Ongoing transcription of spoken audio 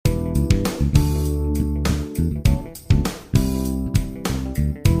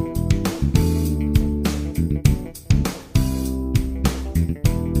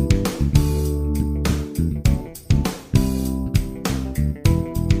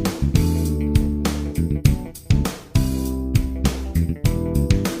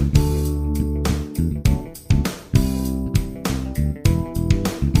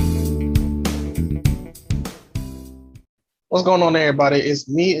What's going on, everybody? It's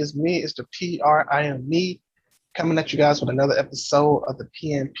the PRIM coming at you guys with another episode of the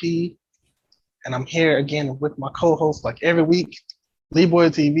PNP. And I'm here again with my co-host like every week, Leeboy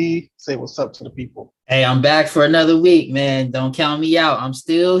TV. Say what's up to the people. Hey, I'm back for another week, man. Don't count me out. I'm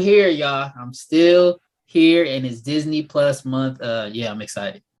still here, y'all. I'm still here, and it's Disney Plus month. Yeah, I'm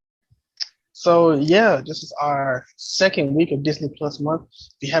excited. So yeah, this is our second week of Disney Plus month.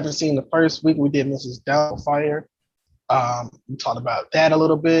 If you haven't seen the first week, we did Mrs. Doubtfire. We talked about that a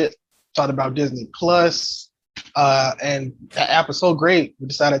little bit, talked about Disney Plus, and that app is so great. We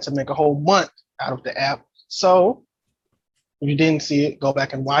decided to make a whole month out of the app. So if you didn't see it, go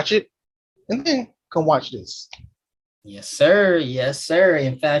back and watch it, and then come watch this. Yes, sir. Yes, sir.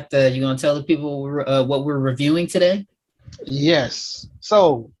 In fact, you're gonna tell the people what we're reviewing today? Yes.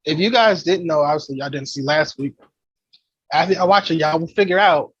 So if you guys didn't know, obviously y'all didn't see last week. After I watch it, y'all will figure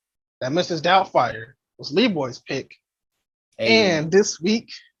out that Mrs. Doubtfire was Leeboy's pick. Hey. And this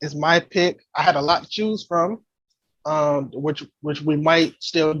week is my pick. I had a lot to choose from, which we might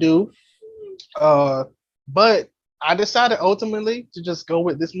still do. But I decided ultimately to just go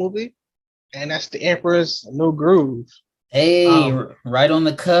with this movie, and that's The Emperor's New Groove. Hey, right on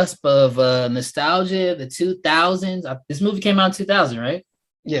the cusp of nostalgia, the 2000s. This movie came out in 2000, right?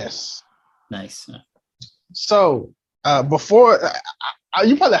 Yes. Nice. So before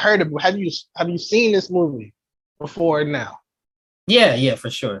you probably heard of it. Have you seen this movie before now? Yeah, for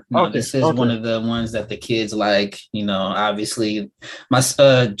sure. No, Okay, this is okay. one of the ones that the kids like. Obviously, my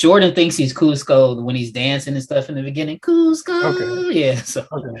Jordan thinks he's Cusco when he's dancing and stuff in the beginning. Cusco, Okay. yeah. So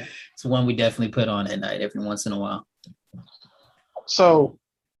Okay. it's one we definitely put on at night every once in a while. So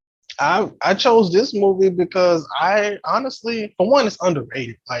I chose this movie because I honestly, for one, it's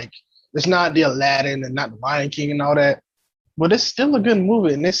underrated. Like it's not the Aladdin and not the Lion King and all that, but it's still a good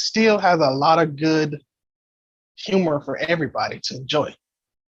movie, and it still has a lot of good humor for everybody to enjoy.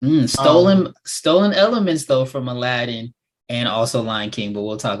 Stolen elements though from Aladdin and also Lion King, but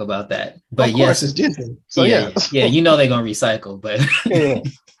we'll talk about that. Of But course, yes, it's Disney, so yeah, yeah, yeah, yeah. They're gonna recycle, but yeah.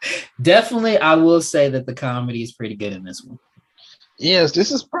 definitely, I will say that the comedy is pretty good in this one. Yes,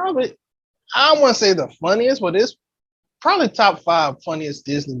 this is probably I don't want to say the funniest, but it's probably top five funniest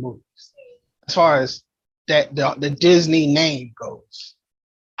Disney movies as far as that the Disney name goes.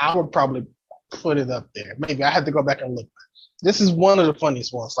 I would probably put it up there. Maybe I have to go back and look. This is one of the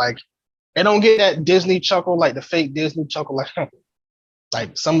funniest ones. Like they don't get that Disney chuckle, like the fake Disney chuckle.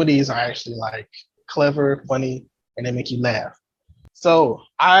 Like some of these are actually like clever, funny, and they make you laugh. So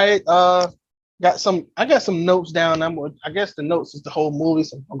I got some notes down. I guess the notes is the whole movie,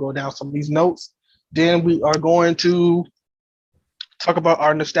 so I'll go down some of these notes. Then we are going to talk about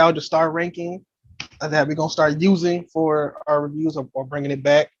our nostalgia star ranking that we're gonna start using for our reviews or bringing it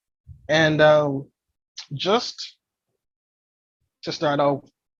back. And just to start off,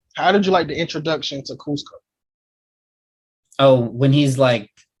 how did you like the introduction to Cusco? Oh, when he's like,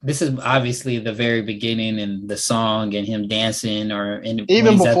 this is obviously the very beginning and the song and him dancing, when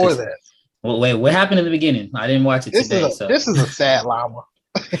Even he's at before this. that, Well, wait, what happened in the beginning? I didn't watch it today, so this is a sad llama.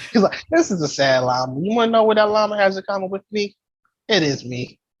 He's like, this is a sad llama. You want to know what that llama has in common with me? It is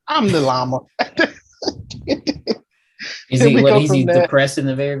me. I'm the llama. is Then he we what? go Is he from that. depressed in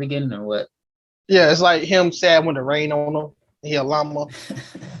the very beginning or what? Yeah, it's like him sad when the rain on him. He a llama. And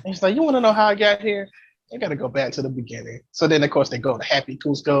he's like, you want to know how I got here? You got to go back to the beginning. So then, of course, they go to Happy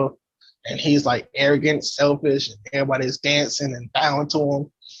Cusco, and he's like arrogant, selfish, and everybody's dancing and bowing to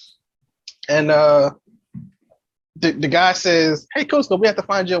him. And the guy says, "Hey, Cusco, we have to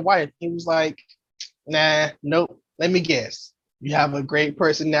find your wife." He was like, "Nah, nope. Let me guess. You have a great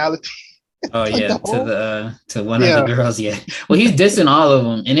personality." Oh Like yeah, the whole, to one of the yeah, girls. Yeah, well, he's dissing all of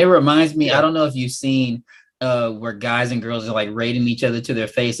them, and it reminds me. I yeah, don't know if you've seen where guys and girls are like rating each other to their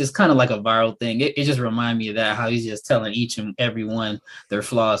face. It's kind of like a viral thing. It just reminds me of that. How he's just telling each and every one their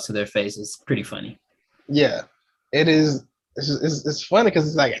flaws to their face. It's pretty funny. yeah. It is. It's funny because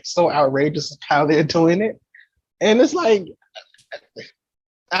it's like it's so outrageous how they're doing it, and it's like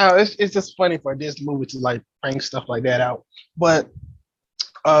it's just funny for this movie to like bring stuff like that out. But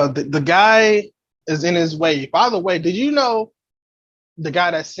the guy is in his way. By the way, did you know the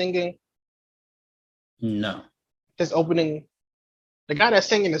guy that's singing No. his opening? The guy that's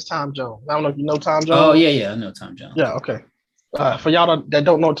singing is Tom Jones. I don't know if you know Tom Oh Jones. yeah, I know Tom Jones. Yeah, okay. For y'all that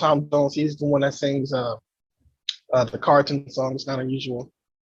don't know Tom Jones, he's the one that sings the cartoon song. It's not unusual.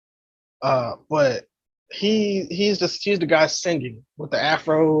 But he's the guy singing with the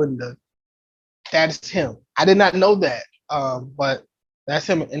afro and the that is him. I did not know that. But that's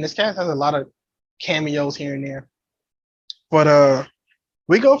him. And this cast has a lot of cameos here and there. But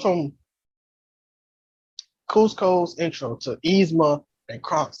we go from Cusco's intro to Yzma and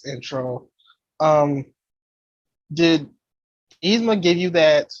Kronk's intro. Um, did Yzma give you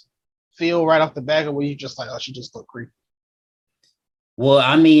that feel right off the back, or were you just like, oh, she just looked creepy? Well,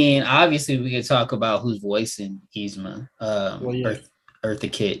 I mean, obviously we could talk about who's voicing Yzma, Well, yeah,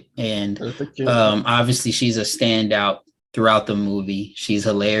 Eartha Kitt, and Eartha Kitt. obviously she's a standout throughout the movie. She's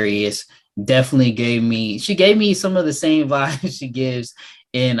hilarious. Definitely she gave me some of the same vibes she gives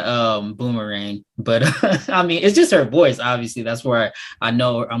in Boomerang, but I mean, it's just her voice. Obviously, that's where I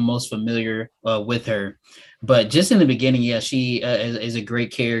know I'm most familiar with her. But just in the beginning, yeah, she is a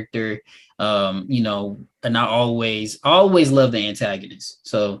great character. And I always love the antagonist.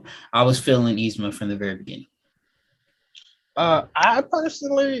 So I was feeling Yzma from the very beginning. I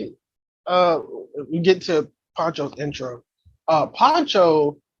personally, we get to Pancho's intro.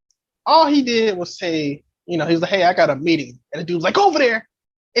 Pancho, all he did was say, he was like, "Hey, I got a meeting," and the dude's like, "Over there,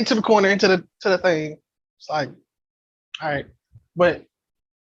 into the corner, into the thing." It's like, all right, but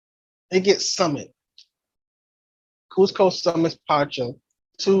it gets summoned. Cusco summons Pancho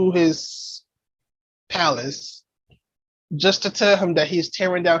to his palace just to tell him that he's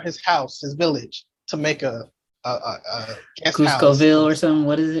tearing down his house, his village, to make a guest Cuscoville house. Or something.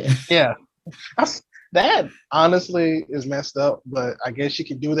 What is it? Yeah, that honestly is messed up, but I guess you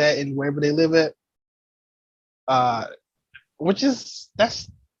can do that in wherever they live at. Which is that's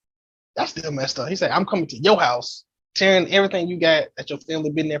still messed up. He said, "I'm coming to your house, tearing everything you got that your family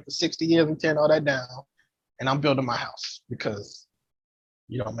been there for 60 years and tearing all that down, and I'm building my house because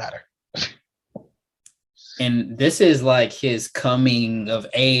you don't matter." And this is like his coming of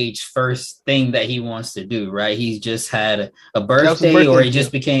age first thing that he wants to do, right? He's just had a birthday or he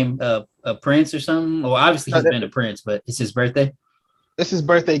just became a prince or something. Well, obviously he's been a prince, but it's his birthday. It's his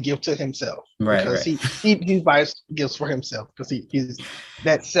birthday gift to himself. Right. Because he buys gifts for himself because he's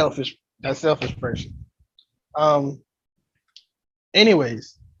that selfish person.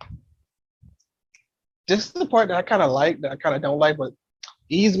 Anyways, this is the part that I kind of like, that I kind of don't like, but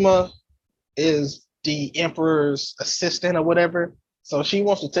Yzma is the emperor's assistant or whatever. So she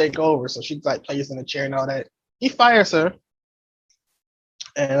wants to take over. So she's like placed in a chair and all that. He fires her.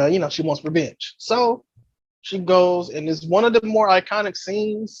 And, she wants revenge. So she goes, and it's one of the more iconic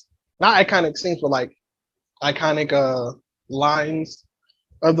scenes. Not iconic scenes, but like iconic lines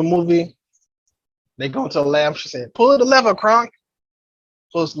of the movie. They go into a lab. She said, "Pull the lever, Kronk."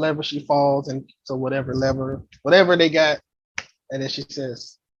 Pulls the lever. She falls into whatever they got. And then she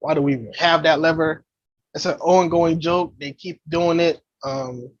says, "Why do we even have that lever?" It's an ongoing joke. They keep doing it.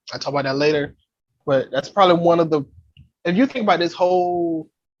 I'll talk about that later. But that's probably one of the, if you think about this whole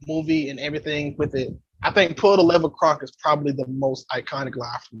movie and everything with it, I think "Pull the lever, Kronk" is probably the most iconic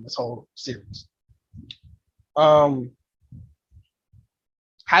line from this whole series. How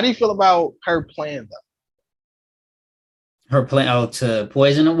do you feel about her plan, though? Her plan to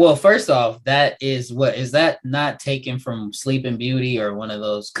poison him? Well, first off, that is that not taken from Sleeping Beauty or one of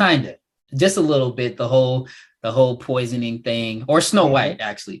those? Kind of. Just a little bit, the whole poisoning thing, or Snow White,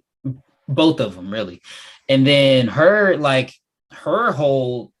 actually, both of them really. And then her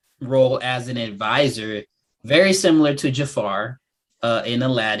whole role as an advisor, very similar to Jafar in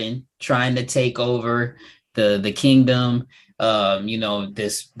Aladdin, trying to take over the kingdom.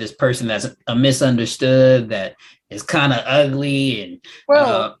 This person that's a misunderstood, that is kind of ugly, and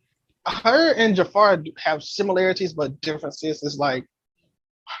her and Jafar have similarities but differences. It's like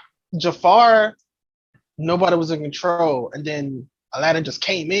Jafar, nobody was in control, and then Aladdin just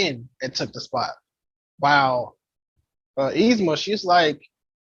came in and took the spot. Wow. Yzma, she's like,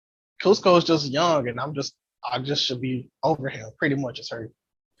 Cusco's just young, and I just should be over him. Pretty much is her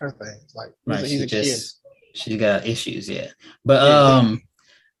thing. It's like, he's a kid. She's got issues, yeah. But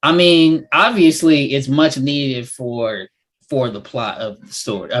I mean, obviously, it's much needed for the plot of the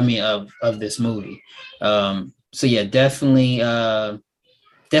story. I mean, of this movie. So yeah, definitely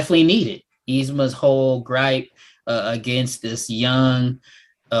needed. Yzma's whole gripe against this young,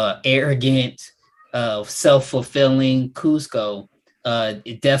 arrogant, self-fulfilling Cusco,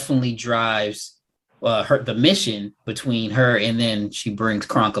 it definitely drives the mission between her, and then she brings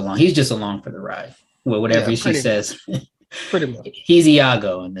Kronk along. He's just along for the ride. Well, whatever she says. Pretty much. He's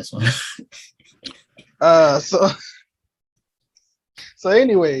Iago in this one. So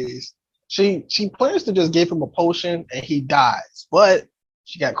anyways, she plans to just give him a potion and he dies, but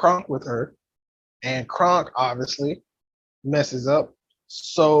she got Kronk with her, and Kronk obviously messes up.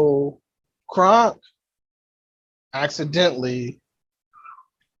 So Kronk accidentally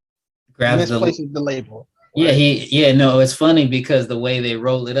misplaces the label. Right? Yeah, it's funny because the way they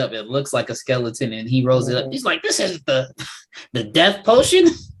roll it up, it looks like a skeleton, and he rolls it up. He's like, "This is the death potion."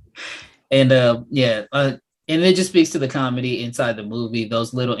 And and And it just speaks to the comedy inside the movie,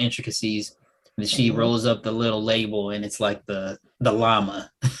 those little intricacies. And she rolls up the little label and it's like the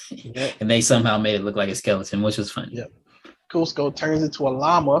llama. Yep. And they somehow made it look like a skeleton, which was funny. Yep. Kuzco turns into a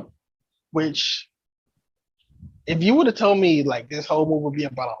llama, which if you would have told me like this whole movie would be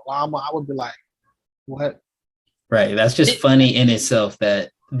about a llama, I would be like, what? Right. That's just funny in itself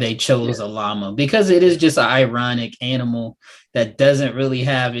that they chose a llama because it is just an ironic animal that doesn't really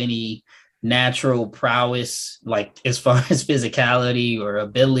have any natural prowess, like as far as physicality or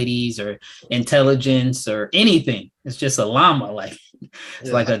abilities or intelligence or anything. It's just a llama. Like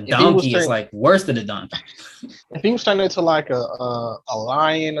it's like a donkey. It's like worse than a donkey. If he was turning into like a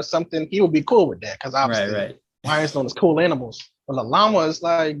lion or something, he would be cool with that because obviously lions known as cool animals. But a llama is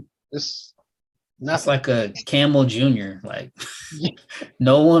like it's nothing. It's like a camel junior. Like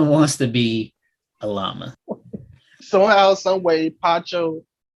no one wants to be a llama. Somehow, some way, Pacha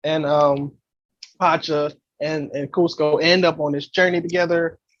and Kuzco end up on this journey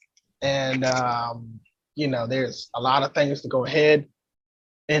together, and you know, there's a lot of things to go ahead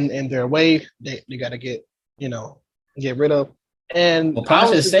in their way. They got to get rid of. And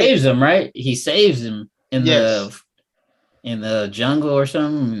Pacha saves him, right? He saves him in the jungle or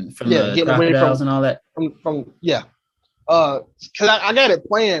something from the crocodiles and all that. Because I got it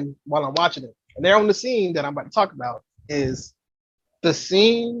playing while I'm watching it, and there on the scene that I'm about to talk about is the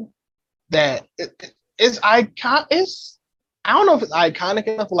scene that it's icon. I don't know if it's iconic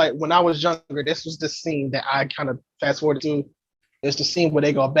enough. Like when I was younger, this was the scene that I kind of fast forwarded to. It's the scene where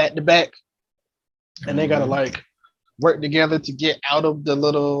they go back to back, and they gotta like work together to get out of the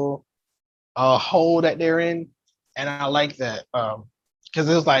little hole that they're in. And I like that because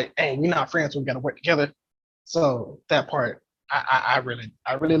it was like, hey, we're not friends, we gotta work together. So that part I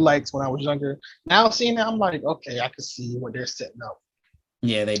really liked when I was younger. Now seeing that, I'm like, okay, I can see what they're setting up.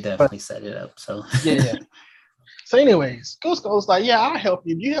 Yeah, they definitely set it up. So yeah. So anyways, Kuzco's like, yeah, I'll help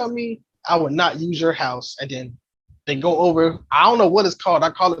you. If you help me, I will not use your house. And then they go over, I don't know what it's called. I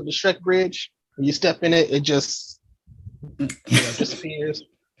call it the Shrek Bridge. When you step in it, it just disappears.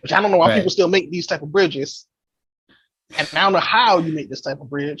 Which I don't know why people still make these type of bridges. And I don't know how you make this type of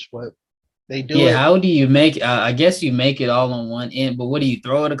bridge, but they do it. Yeah, how do you make I guess you make it all on one end, but what do you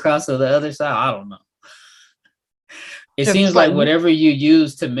throw it across to the other side? I don't know. It seems like whatever you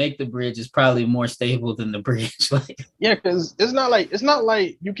use to make the bridge is probably more stable than the bridge. Yeah, because it's not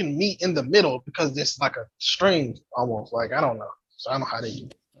like you can meet in the middle because it's like a string almost. Like I don't know. So I don't know how they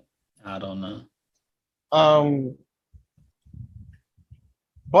use it. I don't know.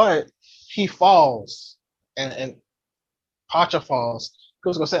 But he falls and Pacha falls.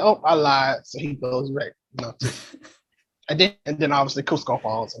 Kuzco say, "Oh, I lied." So he goes back, and then obviously Kuzco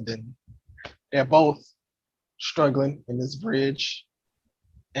falls, and then they're both struggling in this bridge.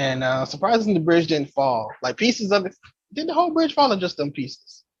 And surprisingly, the bridge didn't fall. Like pieces of it. Did the whole bridge fall or just them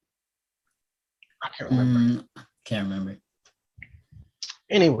pieces? I can't remember. Can't remember.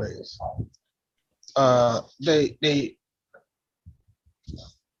 Anyways,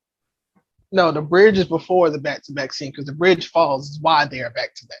 the bridge is before the back-to-back scene because the bridge falls is why they are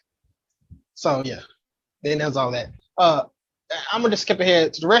back-to-back. So yeah, then there's all that. I'm gonna just skip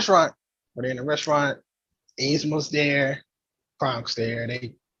ahead to the restaurant. We're in the restaurant. Yzma's there, Kronk's there.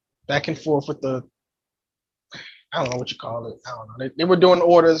 They back and forth with I don't know what you call it. I don't know. They were doing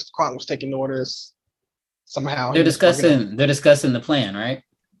orders. Kronk was taking orders. Somehow they're discussing the plan, right?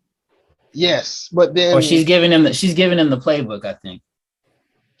 Yes, but then she's giving him the playbook, I think.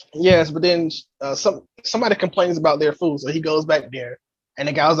 Yes, but then somebody complains about their food, so he goes back there, and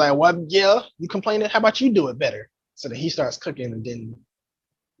the guy was like, "Well, yeah, you complaining? How about you do it better?" So then he starts cooking, and then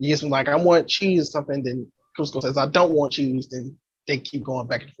Yzma's like, "I want cheese or something." Then Kuzco says, "I don't want cheese." Then they keep going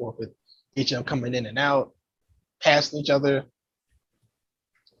back and forth with each of them coming in and out, passing each other.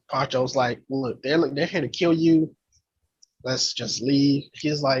 Pacho's like, "Look, they're here to kill you. Let's just leave."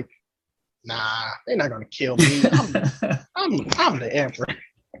 He's like, "Nah, they're not gonna kill me. I'm the emperor."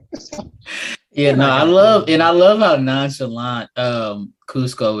 Yeah, no, I love how nonchalant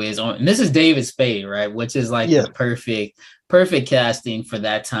Kuzco is on. And this is David Spade, right? Which is like the perfect casting for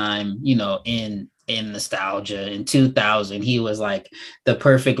that time, in nostalgia. In 2000, he was like the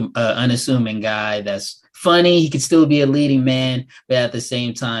perfect unassuming guy that's funny. He could still be a leading man, but at the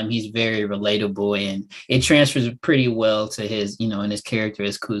same time, he's very relatable, and it transfers pretty well to his, in his character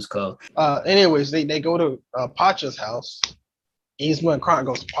as Kuzco. Anyways, they go to Pacha's house. Yzma and Kronk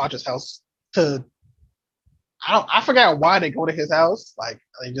goes to Pacha's house I forgot why they go to his house. Like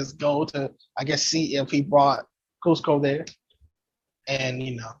they just go to, I guess, see if he brought Kuzco there.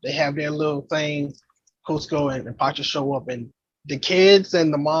 And they have their little thing. Kuzco and Pacha show up, and the kids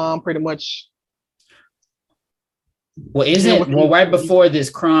and the mom pretty much Well, right before this,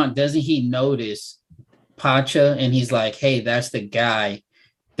 Kronk, doesn't he notice Pacha and he's like, hey, that's the guy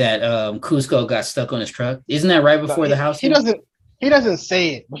that Cusco got stuck on his truck. Isn't that right No, before the house? he doesn't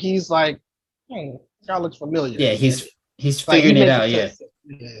say it, but he's like, y'all looks familiar. Yeah, he's Like he figuring it makes out. it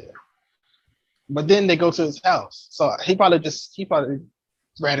Yeah. yeah. But then they go to his house. So he probably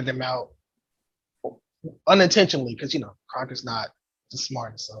ratted them out unintentionally because Croc is not the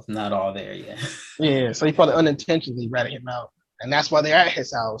smartest. So Not all there, yeah. yeah, so he probably unintentionally ratted him out. And that's why they're at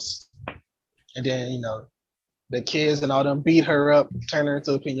his house. And then, the kids and all them beat her up, turn her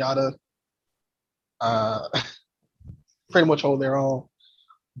into a pinata, pretty much hold their own.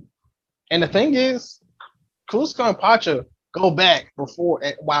 And the thing is, Kuzco and Pacha go back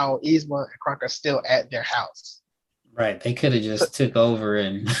while Yzma and Kronk are still at their house. Right. They could have just took over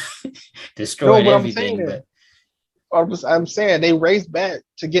and destroyed everything. I'm saying they race back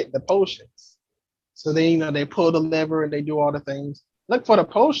to get the potions. So they pull the lever and they do all the things. Look for the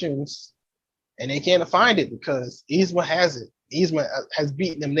potions, and they can't find it because Yzma has it. Yzma has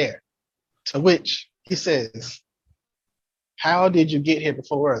beaten them there. To which he says, "How did you get here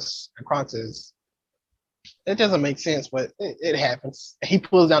before us?" And Kronk says, "It doesn't make sense, but it happens." And he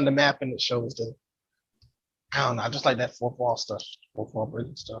pulls down the map and it shows I don't know, I just like that fourth wall stuff, fourth wall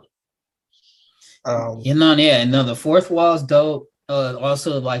breaking stuff. The fourth wall is dope.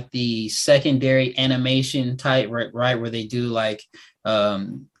 Also, like the secondary animation type, right, where they do like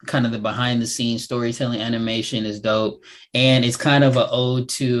kind of the behind the scenes storytelling animation is dope, and it's kind of an ode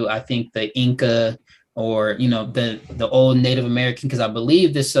to, I think, the Inca or the old Native American, because I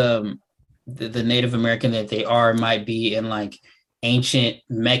believe this the Native American that they are might be in like ancient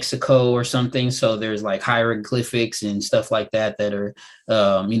Mexico or something. So there's like hieroglyphics and stuff like that are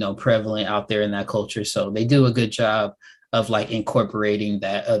prevalent out there in that culture. So they do a good job of like incorporating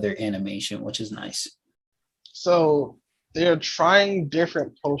that other animation, which is nice. So they're trying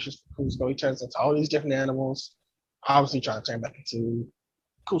different potions for Cusco. He turns into all these different animals, obviously trying to turn back into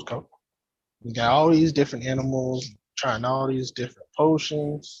Cusco. We got all these different animals trying all these different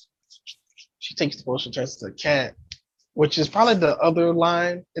potions. She takes the potion, turns into a cat, which is probably the other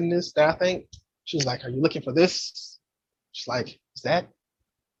line in this that I think. She's like, "Are you looking for this?" She's like, is that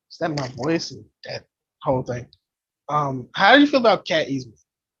my voice? And that whole thing. How do you feel about Cat Yzma?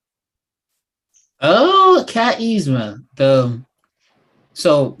 Oh, Cat Yzma.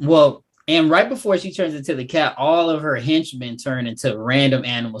 And right before she turns into the cat, all of her henchmen turn into random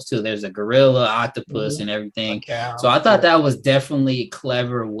animals too. There's a gorilla, octopus, and everything. So I thought that was definitely a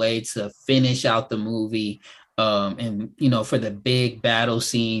clever way to finish out the movie. And for the big battle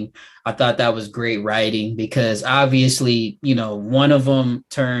scene, I thought that was great writing because obviously, one of them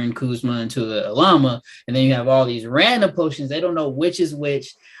turned Kuzma into a llama, and then you have all these random potions. They don't know which is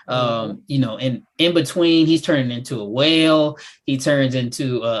which. And in between, he's turning into a whale. He turns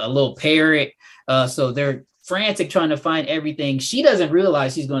into a little parrot. So they're frantic trying to find everything. She doesn't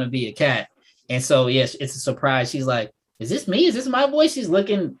realize she's going to be a cat. And so, yes, it's a surprise. She's like, is this me? Is this my voice?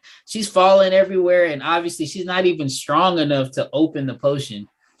 She's falling everywhere. And obviously she's not even strong enough to open the potion.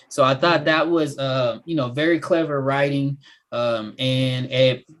 So I thought that was, very clever writing. And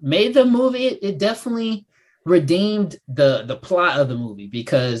it made the movie, it definitely redeemed the plot of the movie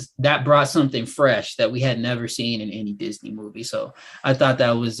because that brought something fresh that we had never seen in any Disney movie. So I thought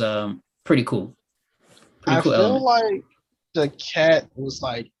that was pretty cool. I feel like the cat was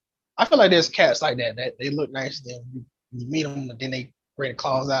like, I feel like there's cats like that they look nice, then you meet them, and then they bring the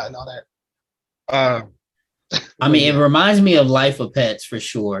claws out and all that. I mean, it reminds me of Life of Pets for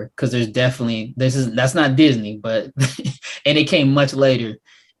sure, because there's definitely that's not Disney, but and it came much later.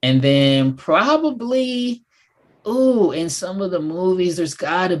 And then probably, in some of the movies, there's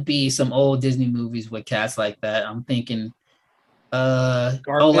got to be some old Disney movies with cats like that. I'm thinking, like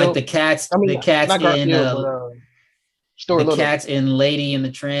the cats, the cats in Lady and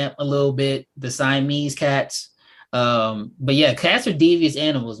the Tramp a little bit, the Siamese cats. But yeah, cats are devious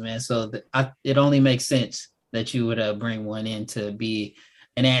animals, man. So it only makes sense that you would bring one in to be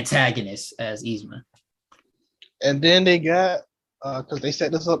an antagonist as Yzma. And then they got, because they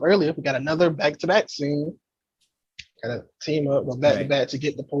set this up earlier, we got another back-to-back scene. Got to team up, go back-to-back to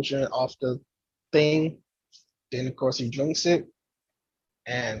get the potion off the thing. Then, of course, he drinks it,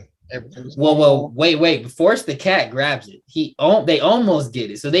 and everything's Well, wait. Before the cat grabs it, they almost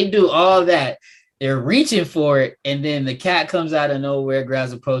get it. So they do all that. They're reaching for it, and then the cat comes out of nowhere,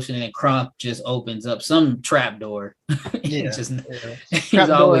 grabs a potion, and Kronk just opens up some trap door. Yeah. He's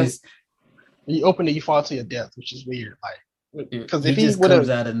always... You open it, you fall to your death, which is weird. Like, because if he just comes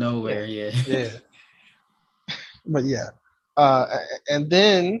out of nowhere, yeah. But yeah, and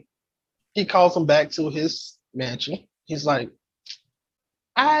then he calls him back to his mansion. He's like,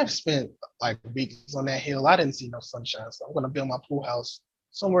 I've spent like weeks on that hill. I didn't see no sunshine, so I'm gonna build my pool house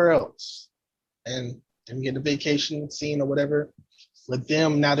somewhere else. And then we get the vacation scene or whatever with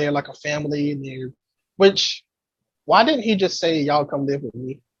them. Now they're like a family. Which why didn't he just say y'all come live with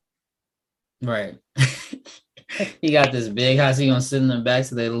me? Right. He got this big house. He gonna sit in the back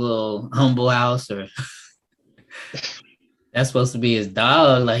to their little humble house, or that's supposed to be his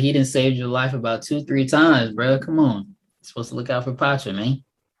dog. Like he didn't save your life about 2-3 times, bro. Come on, you're supposed to look out for Pacha, man.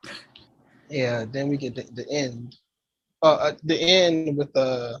 Yeah. Then we get the end. The end with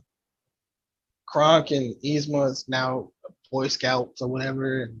Kronk and Yzma is now Boy Scouts or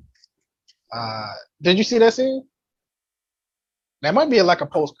whatever. And, did you see that scene? That might be like a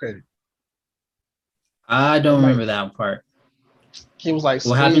post credit. I don't remember that part. He was like,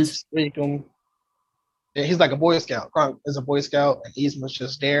 what happens? him. Yeah, he's like a Boy Scout. Kronk is a Boy Scout, and Yzma's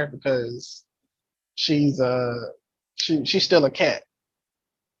just there because she's she's still a cat.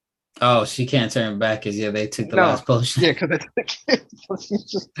 Oh, she can't turn back because they took the last potion. Yeah, because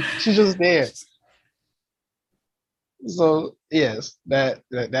she's just there. So yes,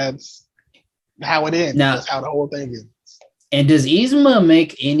 that's how it ends. Now, that's how the whole thing ends. And does Yzma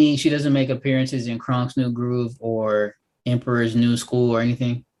make any? She doesn't make appearances in Kronk's New Groove or Emperor's New School or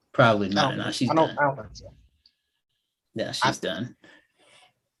anything. Probably not. No, she's done. I don't think so. Yeah, she's done.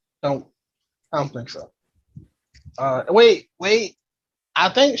 I don't think so. Wait. I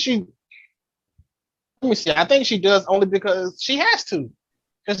think she. Let me see. I think she does only because she has to,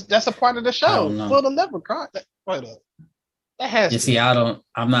 because that's a part of the show. For the leprechaun. Wait up. That has. You see, I'm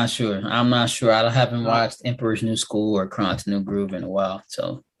not sure. I haven't watched Emperor's New School or Kronk's New Groove in a while.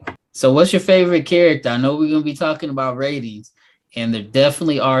 So what's your favorite character? I know we're gonna be talking about ratings, and there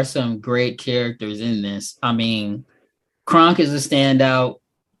definitely are some great characters in this. I mean, Kronk is a standout.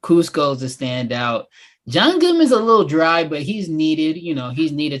 Cusco's a standout. John Goodman's a little dry, but he's needed.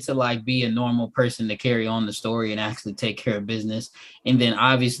 He's needed to like be a normal person to carry on the story and actually take care of business. And then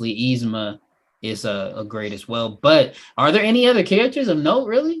obviously Yzma is a great as well. But are there any other characters of note?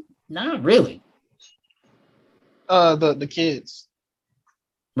 Really? Not really. The kids.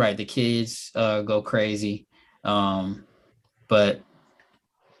 Right, the kids go crazy. But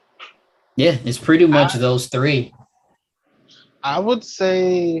yeah, it's pretty much those three. I would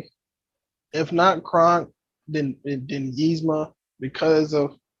say, if not Kronk, then Yzma, because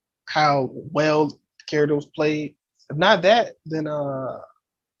of how well the character was played. If not that, then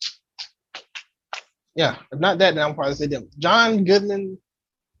if not that, then I'm probably say them. John Goodman,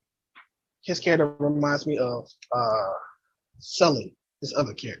 his character reminds me of Sully, this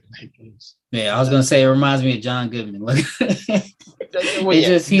other character he plays. Yeah, I was gonna say it reminds me of John Goodman. Look,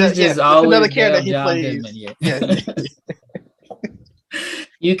 he's just always another character he John plays. Goodman. Yeah.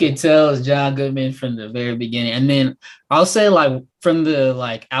 You could tell it's John Goodman from the very beginning. And then I'll say, like, from the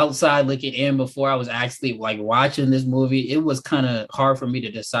like outside looking in, before I was actually like watching this movie, it was kind of hard for me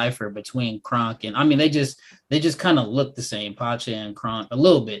to decipher between Kronk and, I mean, they just kind of look the same, Pacha and Kronk, a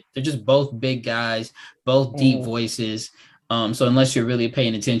little bit. They're just both big guys, both deep voices. So unless you're really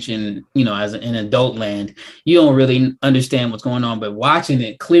paying attention, as in adult land, you don't really understand what's going on. But watching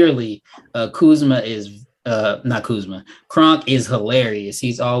it, clearly, Kronk is hilarious.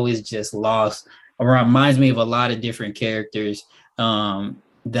 He's always just lost. Reminds me of a lot of different characters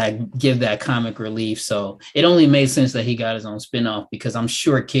that give that comic relief. So it only made sense that he got his own spinoff, because I'm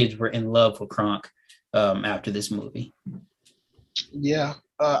sure kids were in love with Kronk after this movie. Yeah.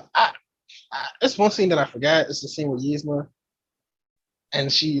 It's one scene that I forgot. It's the scene with Yzma,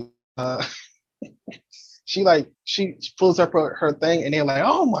 and she she pulls up her thing, and they're like,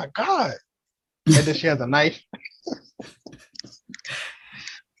 "Oh my god!" And then she has a knife.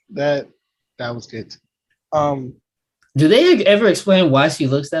 That was good. Do they ever explain why she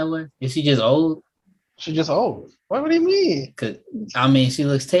looks that way? Is she just old? She's just old. What do you mean? Cause I mean, she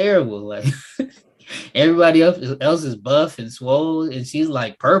looks terrible. Like everybody else is buff and swole, and she's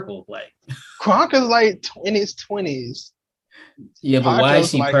like purple. Like Kronk is like in his 20s. Yeah, but why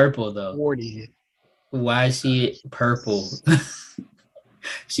is she like purple though? 40. Why is she purple?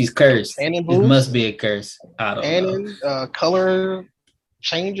 She's cursed. It must be a curse. I don't know. Color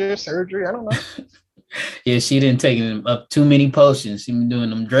changer surgery. I don't know. Yeah, she didn't take up too many potions. She been doing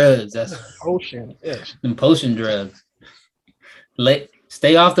them drugs. That's potion. Yeah. Them potion drugs.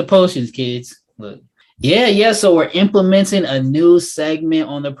 Stay off the potions, kids. Look. Yeah. So we're implementing a new segment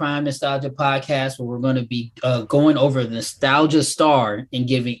on the Prime Nostalgia podcast where we're going to be going over the Nostalgia Star and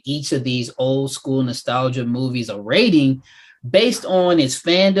giving each of these old school nostalgia movies a rating based on its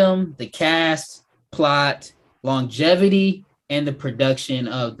fandom, the cast, plot, longevity, and the production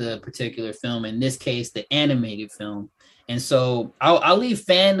of the particular film, in this case, the animated film. And so I'll leave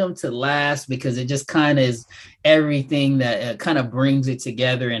fandom to last because it just kind of is everything that kind of brings it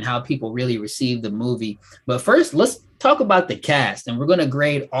together and how people really receive the movie. But first, let's talk about the cast. And we're going to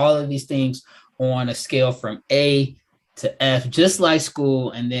grade all of these things on a scale from A to F, just like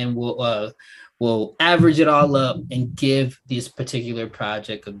school. And then we'll average it all up and give this particular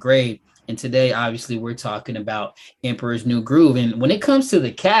project a grade. And today, obviously, we're talking about Emperor's New Groove. And when it comes to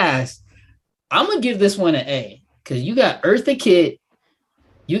the cast, I'm going to give this one an A. Because you got Eartha Kitt,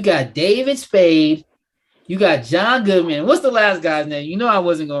 you got David Spade, you got John Goodman. What's the last guy's name? You know I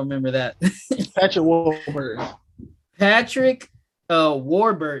wasn't going to remember that. Patrick Warburton. Patrick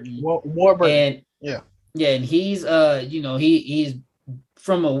Warburton. Warburton. And, yeah, and he's he's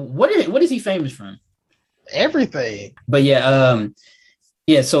from what is he famous from? Everything. But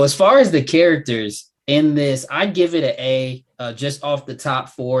so as far as the characters in this, I give it an A. Just off the top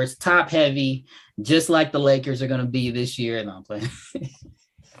four. It's top heavy, just like the Lakers are going to be this year. No, I'm playing.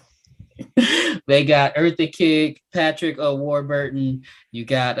 They got Eartha Kitt, Patrick Warburton. You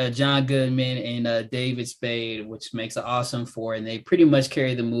got John Goodman and David Spade, which makes an awesome four. And they pretty much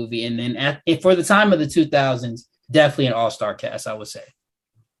carry the movie. And then for the time of the 2000s, definitely an all-star cast, I would say.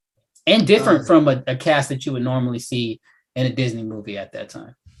 And different from a cast that you would normally see in a Disney movie at that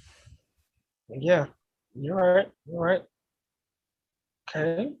time. Yeah, you're right.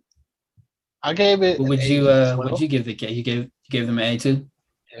 Okay, I gave it. Would you give the cake? You gave them an A too?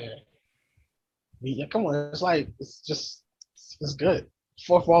 Yeah, come on. It's good.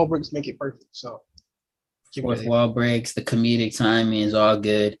 Fourth wall breaks make it perfect. So fourth wall breaks, the comedic timing is all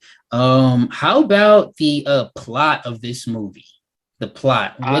good. How about the plot of this movie? The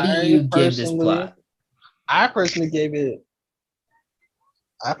plot. What do you give this plot? I personally gave it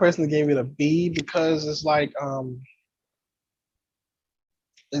a B because it's like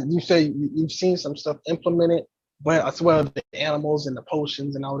you say you've seen some stuff implemented, but as well the animals and the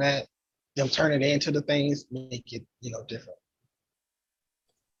potions and all that, them turn it into the things make it different.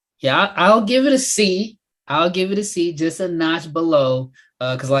 Yeah, I'll give it a C. Just a notch below,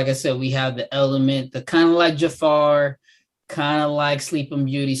 because like I said, we have the element, the kind of like Jafar, kind of like Sleeping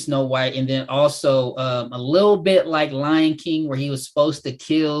Beauty, Snow White, and then also a little bit like Lion King, where he was supposed to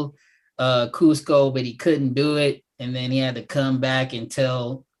kill Cusco, but he couldn't do it. And then he had to come back and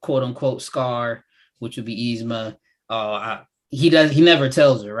tell, quote unquote, Scar, which would be Yzma. He never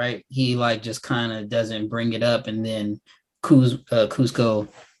tells her, right? He like just kind of doesn't bring it up. And then Cusco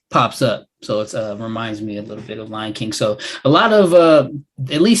pops up. So it reminds me a little bit of Lion King. So a lot of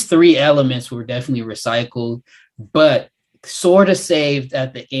at least 3 elements were definitely recycled, but sort of saved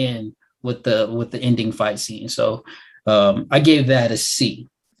at the end with the ending fight scene. So I gave that a C.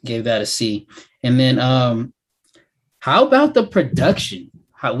 And then how about the production?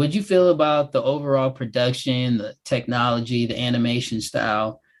 How would you feel about the overall production, the technology, the animation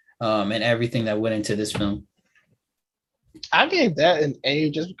style, and everything that went into this film? I gave that an A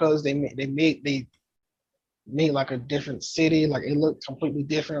just because they made like a different city. Like it looked completely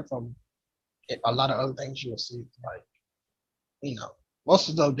different from a lot of other things you'll see. Like, most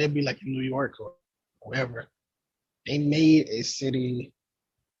of them they'd be like in New York or wherever. They made a city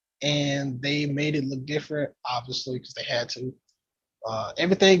and they made it look different, obviously, because they had to.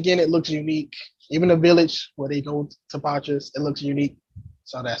 Everything again, it looks unique. Even the village where they go to Patras, it looks unique.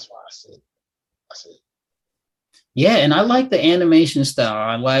 So that's why I said. Yeah, and I like the animation style.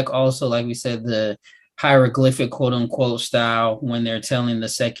 I like also, like we said, the hieroglyphic quote unquote style when they're telling the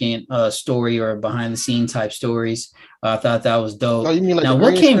second story or behind the scene type stories. I thought that was dope. Oh, you mean like now,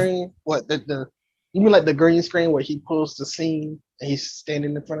 the green screen? What you mean like the green screen where he pulls the scene and he's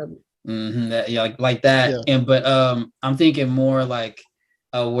standing in front of it? Mm-hmm, like that. Yeah. But I'm thinking more like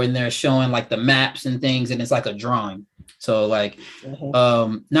when they're showing like the maps and things, and it's like a drawing. So like,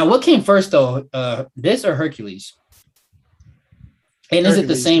 now what came first though? This or Hercules? And Hercules, is it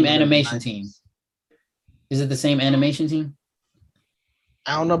the same animation team? Is it the same animation team?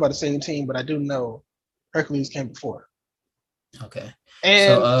 I don't know about the same team, but I do know Hercules came before. Okay.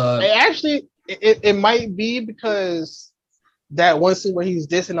 And it might be because that one scene where he's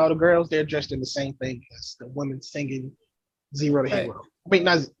dissing all the girls, they're dressed in the same thing as the women singing Zero to Hero. Wait,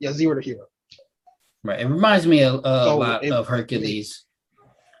 not Zero to Hero. Right. It reminds me a lot of Hercules.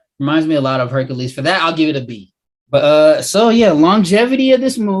 Reminds me a lot of Hercules. For that, I'll give it a B. But longevity of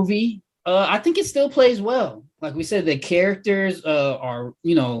this movie, I think it still plays well. Like we said, the characters are,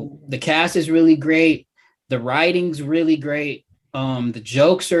 the cast is really great. The writing's really great. The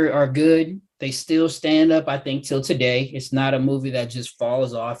jokes are good. they still stand up, I think, till today. It's not a movie that just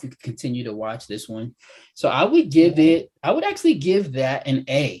falls off. You can continue to watch this one. So I would actually give that an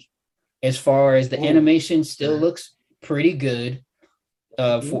A, as far as the animation still looks pretty good.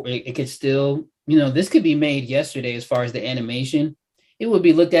 For it could still, this could be made yesterday as far as the animation. It would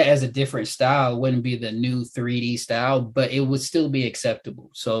be looked at as a different style. It wouldn't be the new 3D style, but it would still be acceptable.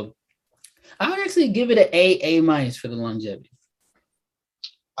 So I would actually give it an A minus for the longevity.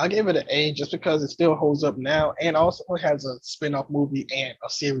 I give it an A just because it still holds up now, and also has a spin-off movie and a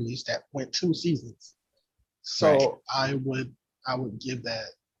series that went 2 seasons. So right. I would give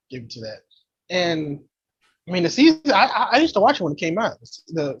it to that. And I mean, the season I used to watch it when it came out.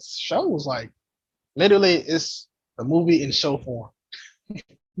 The show was like literally it's a movie in show form,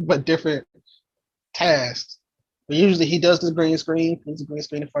 but different tasks. But usually he does the green screen, puts the green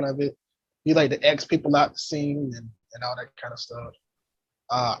screen in front of it. He like to X people out the scene and all that kind of stuff.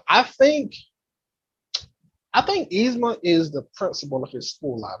 I think Yzma is the principal of his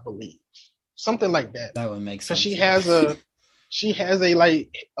school, I believe. Something like that. That would make sense. She has a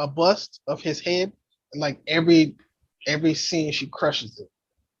like a bust of his head, and like every scene she crushes it,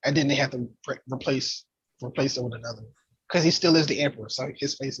 and then they have to replace it with another, because he still is the emperor, so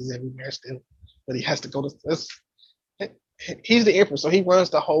his face is everywhere still, but he has to go to this. He's the emperor, so he runs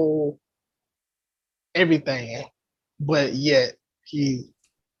the whole everything, but yet he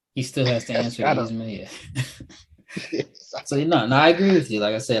still has to answer Yzma. Yeah. So I agree with you.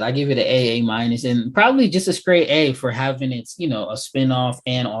 Like I said, I give it an A minus, and probably just a straight A for having its a spinoff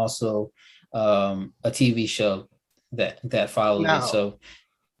and also a TV show that followed it. So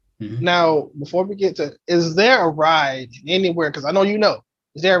now, before we get to, is there a ride anywhere? Because I know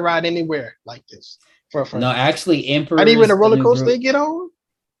is there a ride anywhere like this? No, actually, Emperor's not even a roller coaster they get on.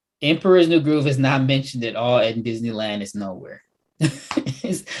 Emperor's New Groove is not mentioned at all at Disneyland. It's nowhere.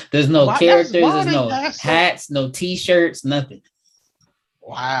 There's no characters, there's no hats, no T-shirts, nothing.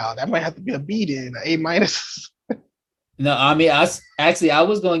 Wow, that might have to be a B then, an A minus. No, I mean, I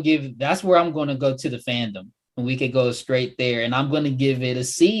was going to give, that's where I'm going to go to the fandom, and we could go straight there, and I'm going to give it a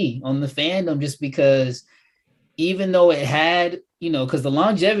C on the fandom, just because even though it had, because the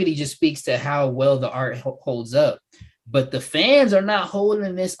longevity just speaks to how well the art holds up, but the fans are not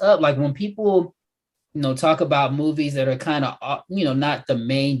holding this up. Like when people talk about movies that are kind of, not the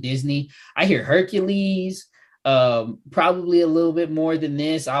main Disney, I hear Hercules, probably a little bit more than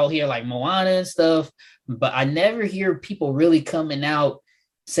this. I'll hear like Moana and stuff, but I never hear people really coming out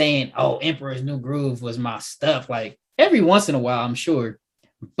saying, oh, Emperor's New Groove was my stuff. Like every once in a while, I'm sure,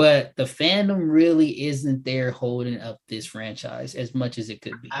 but the fandom really isn't there holding up this franchise as much as it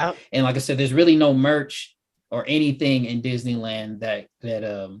could be. And like I said, there's really no merch or anything in Disneyland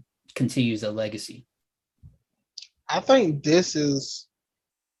that continues the legacy. I think this is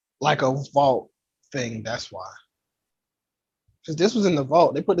like a vault thing. That's why. Because this was in the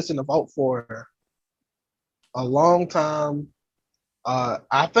vault. They put this in the vault for a long time. I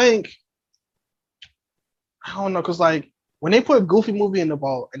don't know, because like when they put Goofy movie in the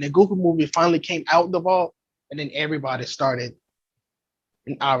vault and the Goofy movie finally came out the vault, and then everybody started,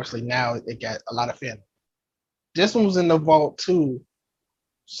 and obviously now it got a lot of fandom. This one was in the vault too.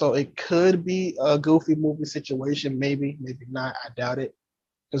 So it could be a Goofy movie situation, maybe not. I doubt it,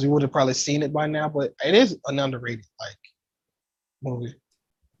 because we would have probably seen it by now. But it is an underrated movie.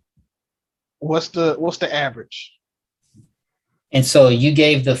 What's the average? And so you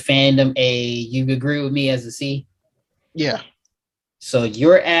gave the fandom you agree with me as a C? Yeah. So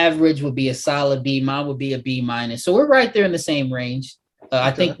your average would be a solid B. Mine would be a B minus. So we're right there in the same range. Okay.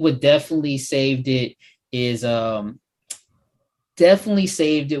 I think what definitely saved it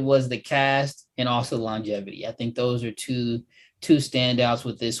was the cast and also longevity. I think those are two standouts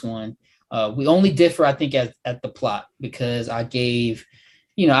with this one. We only differ, I think, at the plot, because I gave,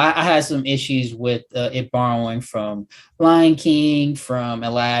 I had some issues with it borrowing from Lion King, from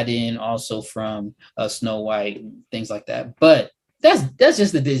Aladdin, also from Snow White, things like that. But that's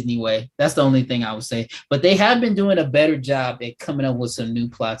just the Disney way. That's the only thing I would say. But they have been doing a better job at coming up with some new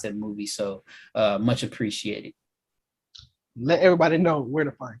plots and movies. So much appreciated. Let everybody know where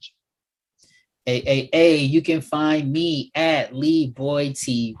to find you. You can find me at Leeboy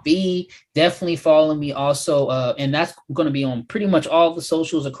TV. Definitely follow me also, and that's going to be on pretty much all the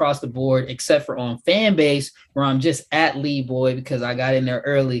socials across the board, except for on Fanbase, where I'm just at Leeboy because I got in there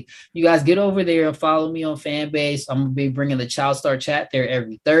early. You guys get over there and follow me on Fanbase. I'm going to be bringing the Child Star Chat there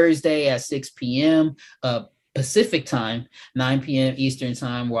every Thursday at 6 p.m. Pacific time, 9 p.m. Eastern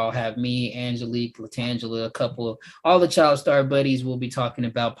time, where I'll have me, Angelique, Latangela, all the Child Star buddies will be talking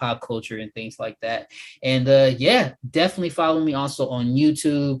about pop culture and things like that. And yeah, definitely follow me also on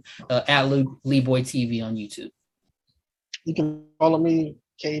YouTube at Leeboy TV on YouTube. You can follow me,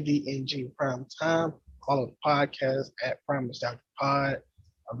 KDNG Prime Time. Follow the podcast at Prime Nostalgia Pod.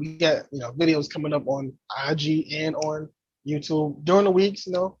 We got videos coming up on IG and on YouTube during the weeks,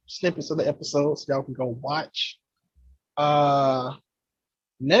 snippets of the episodes y'all can go watch.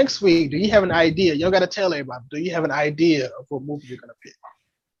 Next week, do you have an idea? Y'all gotta tell everybody, do you have an idea of what movie you're gonna pick?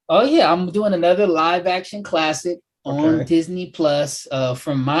 Oh yeah, I'm doing another live action classic on Disney Plus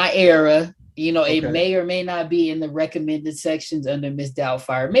from my era. It may or may not be in the recommended sections under Miss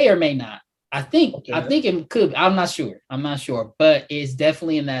Doubtfire. May or may not. I think it could. I'm not sure, but it's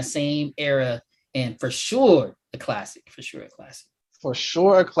definitely in that same era, and for sure a classic. For sure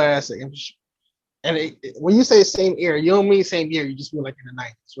a classic. And when you say same era, you don't mean same year. You just mean like in the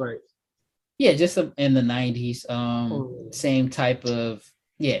 90s, right? Yeah, just in the 90s. Same type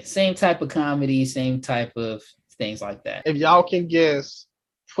of comedy, same type of things like that. If y'all can guess,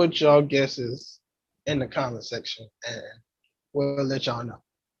 put y'all guesses in the comment section, and we'll let y'all know.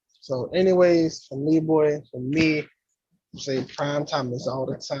 So, anyways, from Leeboy, from me, say prime time is all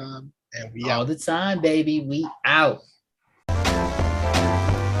the time, and we all out. The time, baby. We out.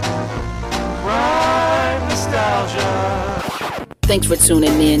 Prime Nostalgia. Thanks for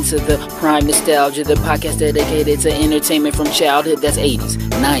tuning in to the Prime Nostalgia, the podcast dedicated to entertainment from childhood. That's 80s,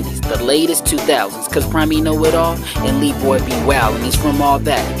 90s, the latest 2000s. Cause Prime know it all, and Leeboy be wow, and he's from all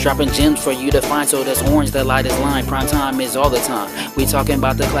that. Dropping gems for you to find, so that's orange, that light is line. Prime time is all the time. We talking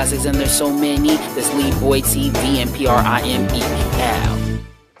about the classics, and there's so many. That's Leeboy TV and PRIME. Out.